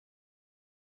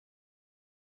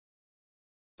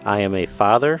I am a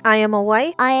father. I am a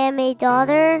wife. I am a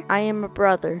daughter. I am a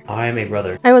brother. I am a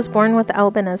brother. I was born with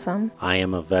albinism. I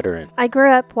am a veteran. I grew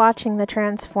up watching the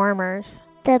Transformers.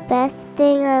 The best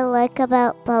thing I like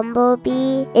about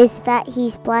Bumblebee is that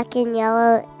he's black and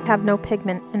yellow. I have no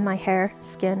pigment in my hair,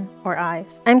 skin, or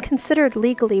eyes. I'm considered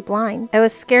legally blind. I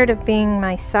was scared of being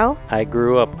myself. I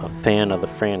grew up a fan of the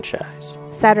franchise.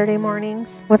 Saturday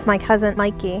mornings with my cousin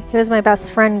Mikey. He was my best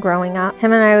friend growing up.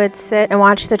 Him and I would sit and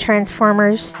watch the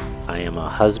Transformers. I am a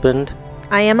husband.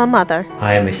 I am a mother.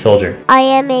 I am a soldier. I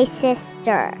am a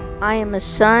sister. I am a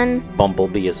son.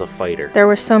 Bumblebee is a fighter. There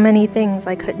were so many things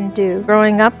I couldn't do.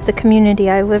 Growing up, the community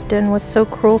I lived in was so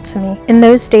cruel to me. In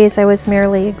those days, I was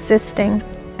merely existing,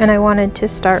 and I wanted to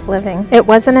start living. It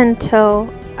wasn't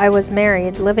until I was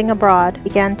married, living abroad,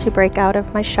 began to break out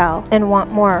of my shell and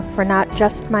want more for not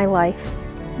just my life,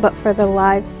 but for the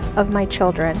lives of my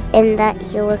children. In that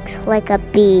he looks like a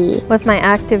bee. With my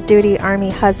active duty Army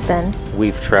husband,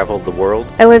 We've traveled the world.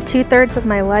 I lived 2/3 of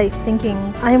my life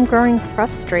thinking I am growing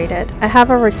frustrated. I have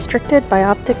a restricted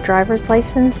bioptic driver's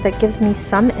license that gives me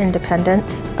some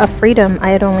independence, a freedom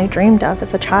I had only dreamed of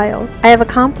as a child. I have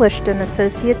accomplished an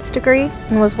associate's degree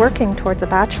and was working towards a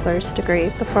bachelor's degree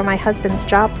before my husband's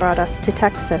job brought us to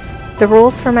Texas. The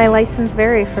rules for my license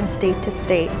vary from state to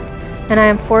state, and I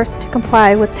am forced to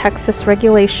comply with Texas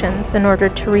regulations in order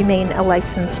to remain a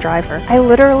licensed driver. I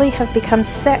literally have become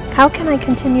sick. How can I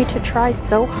continue to try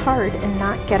so hard and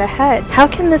not get ahead? How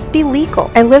can this be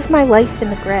legal? I live my life in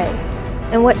the gray,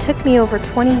 and what took me over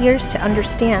 20 years to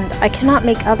understand, I cannot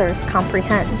make others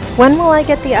comprehend. When will I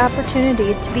get the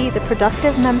opportunity to be the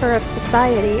productive member of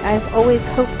society I have always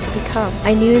hoped to become?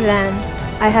 I knew then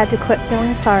I had to quit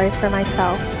feeling sorry for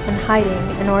myself and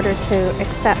hiding in order to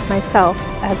accept myself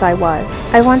as I was.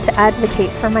 I want to advocate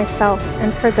for myself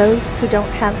and for those who don't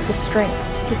have the strength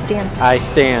to stand. I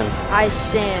stand. I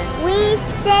stand. We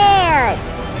stand.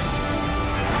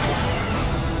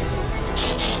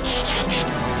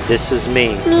 This is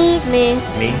me. Me.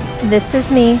 Me. This is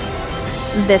me.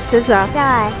 This is us.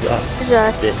 Us. Us. This is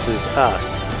us. This is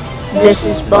us. This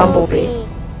is Bumblebee.